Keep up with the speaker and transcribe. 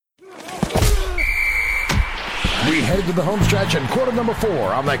We head to the home stretch in quarter number 4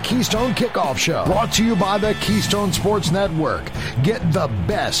 on the Keystone Kickoff Show. Brought to you by the Keystone Sports Network. Get the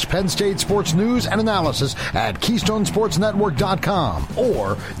best Penn State sports news and analysis at KeystoneSportsNetwork.com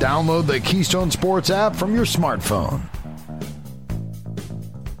or download the Keystone Sports app from your smartphone.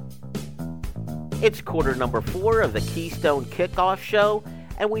 It's quarter number 4 of the Keystone Kickoff Show,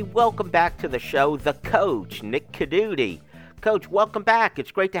 and we welcome back to the show the coach, Nick Codutti. Coach, welcome back.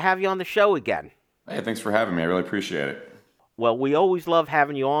 It's great to have you on the show again. Hey, thanks for having me. I really appreciate it. Well, we always love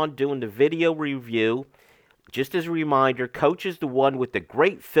having you on doing the video review. Just as a reminder, Coach is the one with the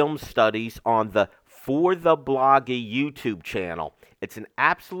great film studies on the For the Bloggy YouTube channel. It's an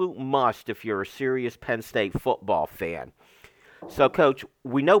absolute must if you're a serious Penn State football fan. So, Coach,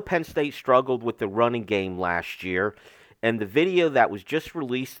 we know Penn State struggled with the running game last year, and the video that was just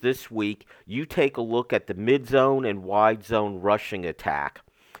released this week, you take a look at the mid-zone and wide-zone rushing attack.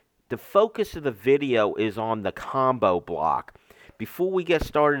 The focus of the video is on the combo block. Before we get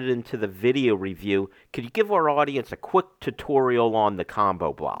started into the video review, could you give our audience a quick tutorial on the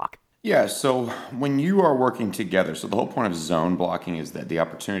combo block? Yeah, so when you are working together, so the whole point of zone blocking is that the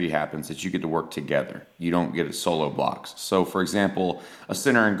opportunity happens that you get to work together. You don't get solo blocks. So, for example, a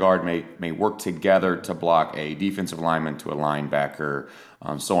center and guard may work together to block a defensive lineman to a linebacker,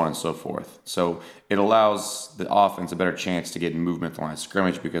 so on and so forth. So it allows the offense a better chance to get movement to line of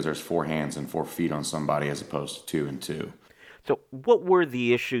scrimmage because there's 4 hands and 4 feet on somebody as opposed to 2 and 2. So what were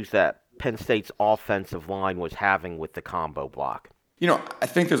the issues that Penn State's offensive line was having with the combo block? I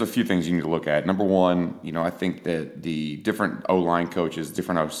think there's a few things you need to look at. Number one, I think that the different O-line coaches,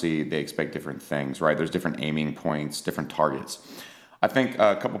 different OC, they expect different things, right? There's different aiming points, different targets. I think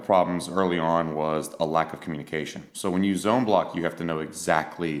a couple problems early on was a lack of communication. So when you zone block, you have to know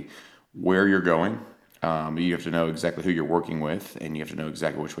exactly where you're going. You have to know exactly who you're working with, and you have to know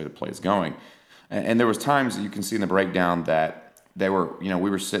exactly which way the play is going. And there was times that you can see in the breakdown that they were,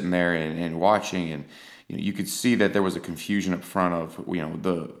 we were sitting there and watching, and you could see that there was a confusion up front of,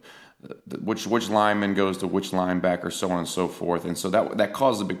 which lineman goes to which linebacker, so on and so forth. And so that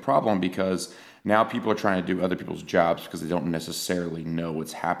caused a big problem because now people are trying to do other people's jobs because they don't necessarily know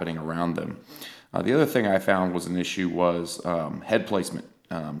what's happening around them. The other thing I found was an issue was head placement.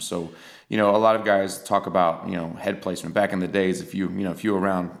 So a lot of guys talk about, head placement. Back in the days, if you were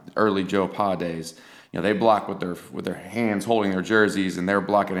around early Joe Pa days, they block with their hands holding their jerseys, and they're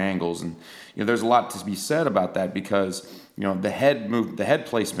blocking angles. And there's a lot to be said about that because the head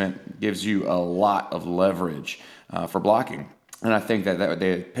placement gives you a lot of leverage for blocking. And I think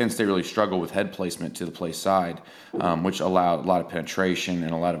that Penn State really struggled with head placement to the play side, which allowed a lot of penetration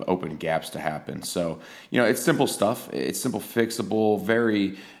and a lot of open gaps to happen. So, it's simple stuff. It's simple, fixable,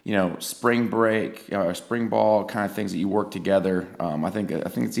 very, spring break, spring ball kind of things that you work together. I think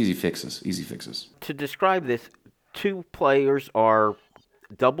it's easy fixes. To describe this, 2 players are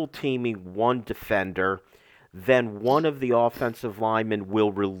double teaming one defender. Then one of the offensive linemen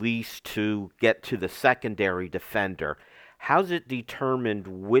will release to get to the secondary defender. How's it determined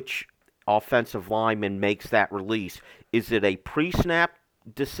which offensive lineman makes that release? Is it a pre-snap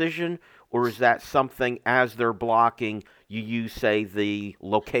decision, or is that something as they're blocking, you use, say, the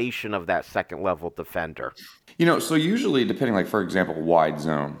location of that second-level defender? So usually, depending, like, for example, wide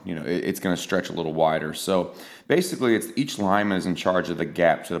zone, it's going to stretch a little wider. So basically, it's each lineman is in charge of the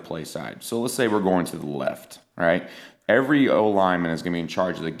gap to the play side. So let's say we're going to the left, right? Every O-lineman is going to be in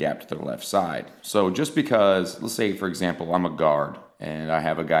charge of the gap to the left side. So just because, let's say, for example, I'm a guard and I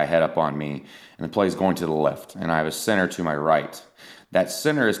have a guy head up on me and the play is going to the left and I have a center to my right. That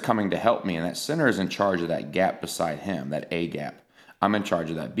center is coming to help me, and that center is in charge of that gap beside him, that A gap. I'm in charge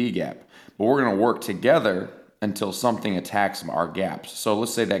of that B gap. But we're going to work together until something attacks our gaps. So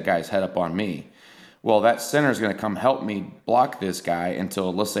let's say that guy's head up on me. Well, that center is going to come help me block this guy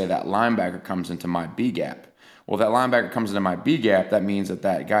until, let's say, that linebacker comes into my B gap. Well, if that linebacker comes into my B gap, that means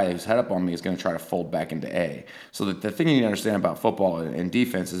that guy who's head up on me is going to try to fold back into A. So the thing you need to understand about football and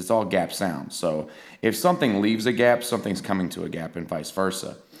defense is it's all gap sound. So if something leaves a gap, something's coming to a gap and vice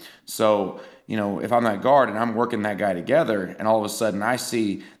versa. So, if I'm that guard and I'm working that guy together and all of a sudden I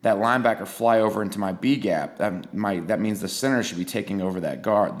see that linebacker fly over into my B gap, that means the center should be taking over that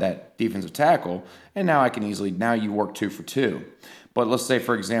guard, that defensive tackle, and now you work 2 for 2. But let's say,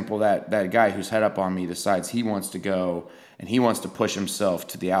 for example, that guy who's head up on me decides he wants to go and he wants to push himself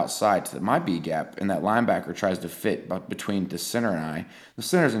to the outside to my B gap, and that linebacker tries to fit between the center and I. The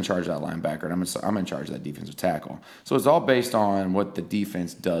center's in charge of that linebacker, and I'm in charge of that defensive tackle. So it's all based on what the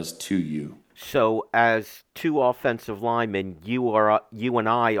defense does to you. So as 2 offensive linemen, you and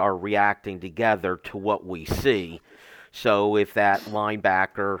I are reacting together to what we see. So if that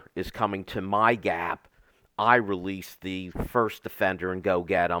linebacker is coming to my gap, I release the first defender and go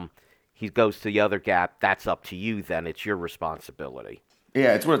get him. He goes to the other gap. That's up to you then. It's your responsibility.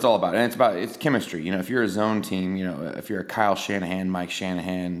 Yeah, it's what it's all about, and it's chemistry. If you're a zone team, if you're a Kyle Shanahan, Mike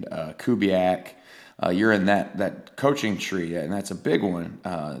Shanahan, Kubiak, you're in that coaching tree, and that's a big one.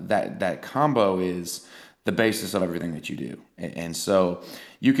 That combo is the basis of everything that you do, and so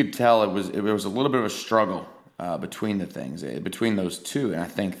you could tell it was a little bit of a struggle between the things, between those two, and I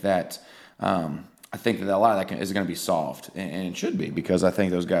think that a lot of that is going to be solved, and it should be, because I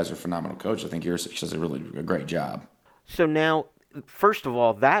think those guys are phenomenal coaches. I think Yurcich does a great job. So now, first of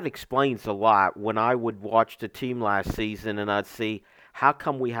all, that explains a lot. When I would watch the team last season and I'd see, how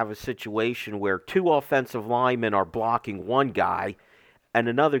come we have a situation where two offensive linemen are blocking one guy and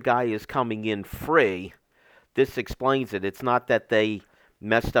another guy is coming in free? This explains it. It's not that they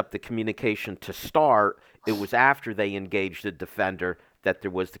messed up the communication to start. It was after they engaged the defender that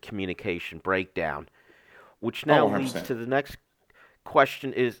there was the communication breakdown. Which now leads to the next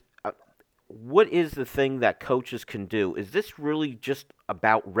question is, what is the thing that coaches can do? Is this really just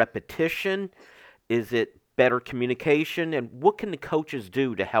about repetition? Is it better communication? And what can the coaches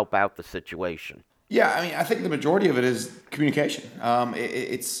do to help out the situation? Yeah, I mean, I think the majority of it is communication.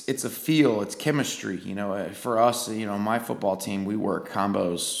 It's a feel, it's chemistry. For us, my football team, we work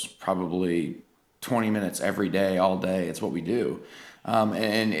combos probably 20 minutes every day, all day. It's what we do.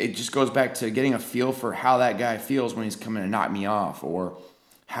 And it just goes back to getting a feel for how that guy feels when he's coming to knock me off, or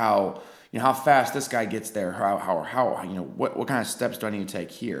how fast this guy gets there, what kind of steps do I need to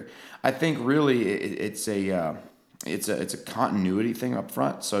take here? I think really it's a continuity thing up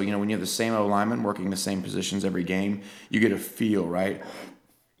front. So, when you have the same O-lineman working the same positions every game, you get a feel, right?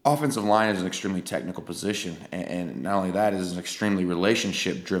 Offensive line is an extremely technical position, and not only that, it is an extremely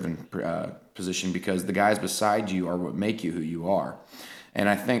relationship-driven position, because the guys beside you are what make you who you are. And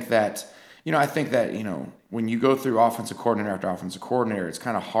I think that, when you go through offensive coordinator after offensive coordinator, it's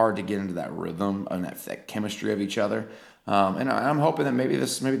kind of hard to get into that rhythm and that chemistry of each other. And I'm hoping that maybe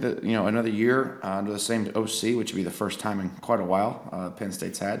another year under the same OC, which would be the first time in quite a while Penn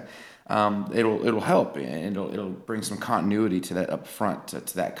State's had. It'll help, and it'll bring some continuity to that up front,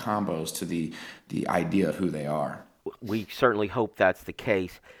 to that combos, to the idea of who they are. We certainly hope that's the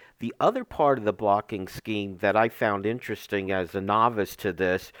case. The other part of the blocking scheme that I found interesting as a novice to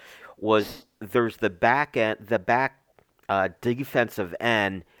this was there's the back defensive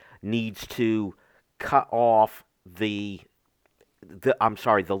end needs to cut off the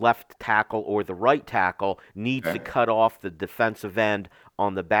left tackle, or the right tackle needs to cut off the defensive end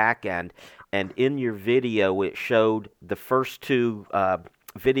on the back end. And in your video, it showed the first two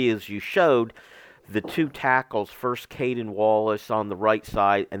videos you showed, the two tackles, first Caden Wallace on the right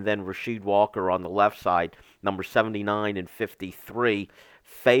side and then Rasheed Walker on the left side, number 79 and 53,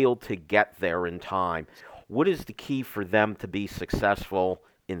 failed to get there in time. What is the key for them to be successful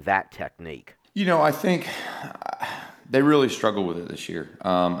in that technique? I think they really struggle with it this year.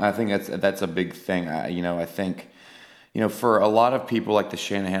 I think that's a big thing. I think, for a lot of people like the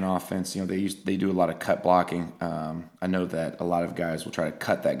Shanahan offense, they do a lot of cut blocking. I know that a lot of guys will try to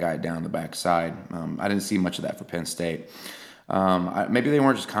cut that guy down the backside. I didn't see much of that for Penn State. Maybe they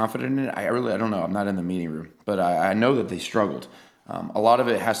weren't just confident in it. I don't know. I'm not in the meeting room, but I know that they struggled. A lot of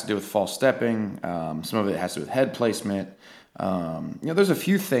it has to do with false stepping. Some of it has to do with head placement. There's a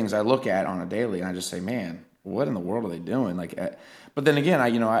few things I look at on a daily, and I just say, man, what in the world are they doing? But then again,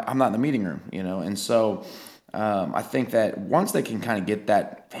 I'm not in the meeting room, and so I think that once they can kind of get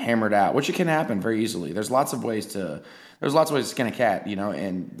that hammered out, which it can happen very easily. There's lots of ways to skin a cat,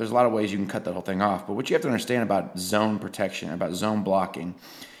 and there's a lot of ways you can cut that whole thing off. But what you have to understand about zone protection, about zone blocking,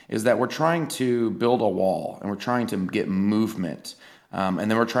 is that we're trying to build a wall, and we're trying to get movement, and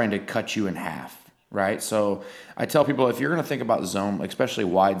then we're trying to cut you in half. Right? So I tell people, if you're going to think about zone, especially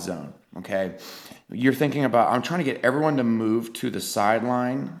wide zone, okay, you're thinking about, I'm trying to get everyone to move to the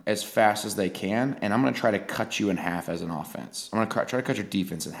sideline as fast as they can, and I'm going to try to cut you in half as an offense. I'm going to try to cut your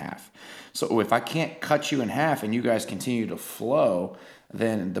defense in half. So if I can't cut you in half and you guys continue to flow,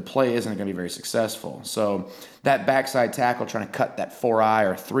 then the play isn't going to be very successful. So that backside tackle trying to cut that 4-eye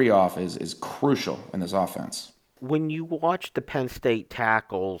or 3 off is crucial in this offense. When you watch the Penn State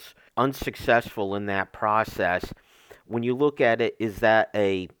tackles unsuccessful in that process, when you look at it, is that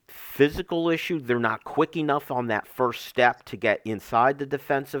a physical issue? They're not quick enough on that first step to get inside the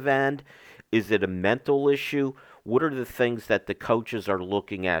defensive end? Is it a mental issue? What are the things that the coaches are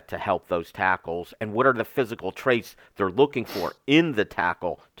looking at to help those tackles? And what are the physical traits they're looking for in the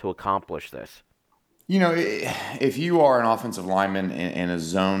tackle to accomplish this? If you are an offensive lineman in a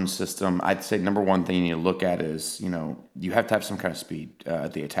zone system, I'd say number one thing you need to look at is, you have to have some kind of speed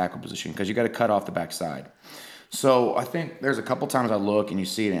at the tackle position because you got to cut off the backside. So I think there's a couple times I look and you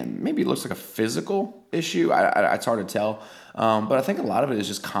see it, and maybe it looks like a physical issue. It's hard to tell. But I think a lot of it is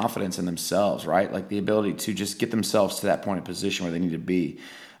just confidence in themselves, right? Like the ability to just get themselves to that point of position where they need to be.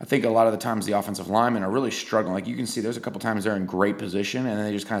 I think a lot of the times the offensive linemen are really struggling. Like you can see there's a couple times they're in great position and then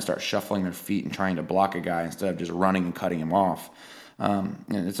they just kind of start shuffling their feet and trying to block a guy instead of just running and cutting him off. And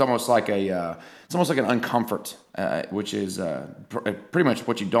it's almost like an uncomfort, which is pretty much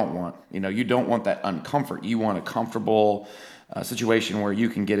what you don't want. You don't want that uncomfort. You want a comfortable situation where you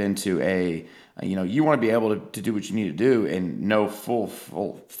can get into you want to be able to do what you need to do and know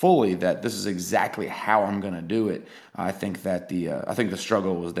fully that this is exactly how I'm going to do it. I think that the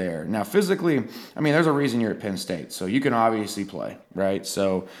struggle was there. Now, physically, there's a reason you're at Penn State, so you can obviously play, right?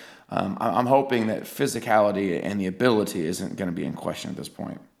 So I'm hoping that physicality and the ability isn't going to be in question at this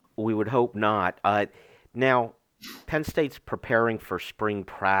point. We would hope not. Now, Penn State's preparing for spring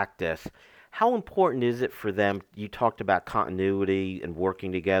practice. How important is it for them? You talked about continuity and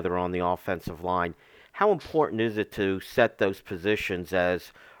working together on the offensive line. How important is it to set those positions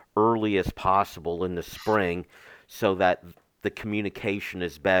as early as possible in the spring so that the communication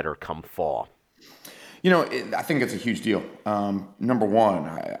is better come fall? I think it's a huge deal. Number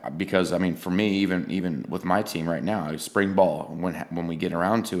one, because for me, even with my team right now, spring ball, when we get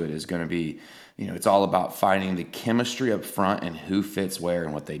around to it, is going to be, it's all about finding the chemistry up front and who fits where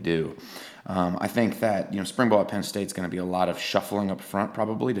and what they do. I think that, spring ball at Penn State is going to be a lot of shuffling up front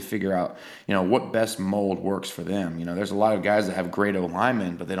probably to figure out, what best mold works for them. There's a lot of guys that have great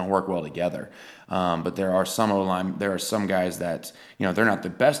O-linemen, but they don't work well together. But there are some guys that, they're not the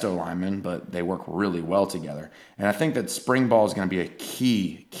best O-linemen, but they work really well together. And I think that spring ball is going to be a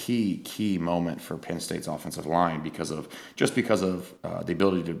key moment for Penn State's offensive line because of the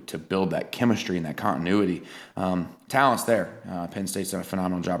ability to build that chemistry and that continuity. Talent's there. Penn State's done a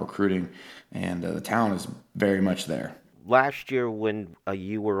phenomenal job recruiting, and the talent is very much there. Last year when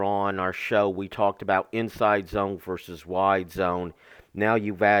you were on our show, we talked about inside zone versus wide zone. Now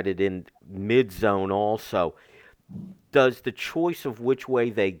you've added in mid zone also. Does the choice of which way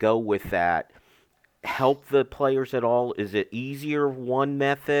they go with that help the players at all? Is it easier one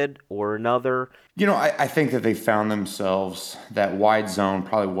method or another? I think that they found themselves that wide zone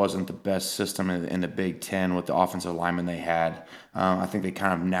probably wasn't the best system in the Big Ten with the offensive linemen they had. I think they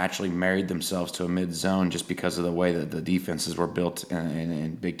kind of naturally married themselves to a mid zone just because of the way that the defenses were built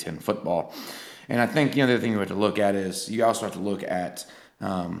in Big Ten football. And I think the other thing you have to look at is you also have to look at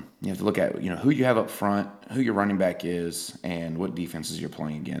who you have up front, who your running back is, and what defenses you're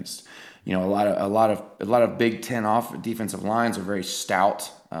playing against. A lot of Big Ten defensive lines are very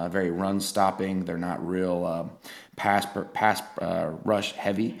stout, very run stopping. They're not real pass rush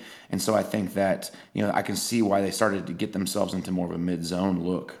heavy, and so I think that I can see why they started to get themselves into more of a mid zone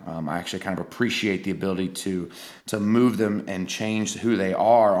look. I actually kind of appreciate the ability to move them and change who they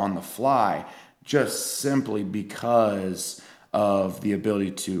are on the fly, just simply because of the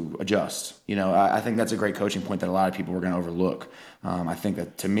ability to adjust. I think that's a great coaching point that a lot of people were going to overlook. I think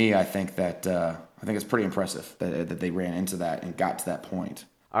it's pretty impressive that they ran into that and got to that point.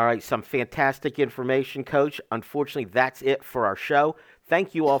 All right, some fantastic information, Coach. Unfortunately, that's it for our show.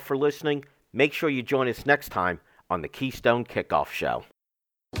 Thank you all for listening. Make sure you join us next time on the Keystone Kickoff Show.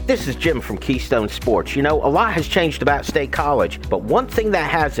 This is Jim from Keystone Sports. A lot has changed about State College, but one thing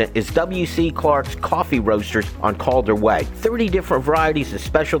that hasn't is W.C. Clark's Coffee Roasters on Calder Way. 30 different varieties of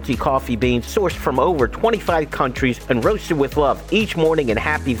specialty coffee beans sourced from over 25 countries and roasted with love each morning in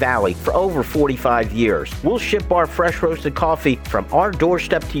Happy Valley for over 45 years. We'll ship our fresh roasted coffee from our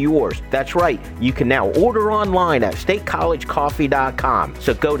doorstep to yours. That's right, you can now order online at statecollegecoffee.com.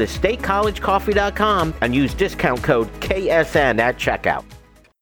 So go to statecollegecoffee.com and use discount code KSN at checkout.